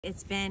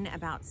It's been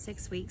about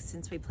 6 weeks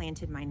since we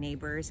planted my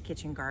neighbor's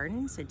kitchen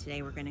garden, so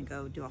today we're gonna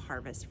go do a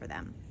harvest for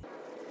them.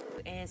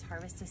 It is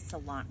harvest of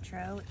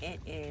cilantro.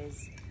 It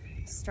is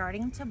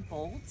starting to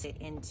bolt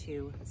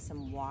into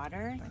some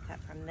water. I'm gonna cut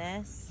from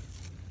this.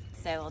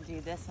 So we'll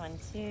do this one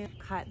too.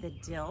 Cut the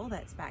dill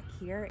that's back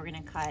here. We're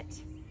gonna cut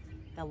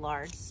the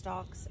large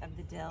stalks of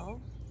the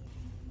dill.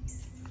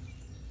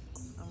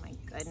 Oh my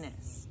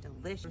goodness,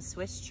 delicious.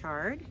 Swiss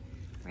chard.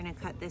 We're gonna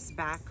cut this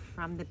back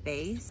from the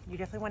base. You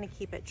definitely wanna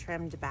keep it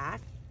trimmed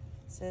back.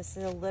 So this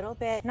is a little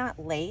bit, not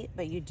late,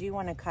 but you do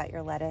wanna cut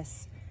your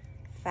lettuce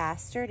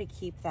faster to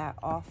keep that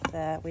off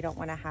we don't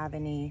wanna have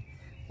any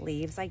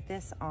leaves like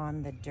this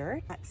on the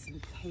dirt. Got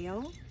some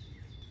kale.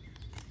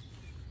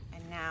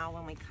 And now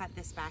when we cut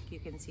this back,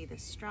 you can see the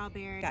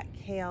strawberry. Got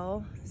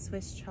kale,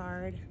 Swiss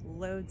chard,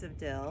 loads of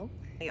dill.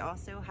 We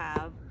also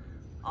have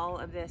all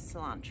of this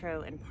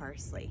cilantro and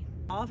parsley.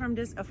 All from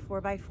just a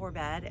 4x4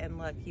 bed. And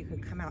look, you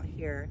could come out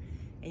here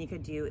and you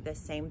could do the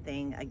same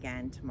thing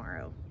again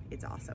tomorrow. It's awesome.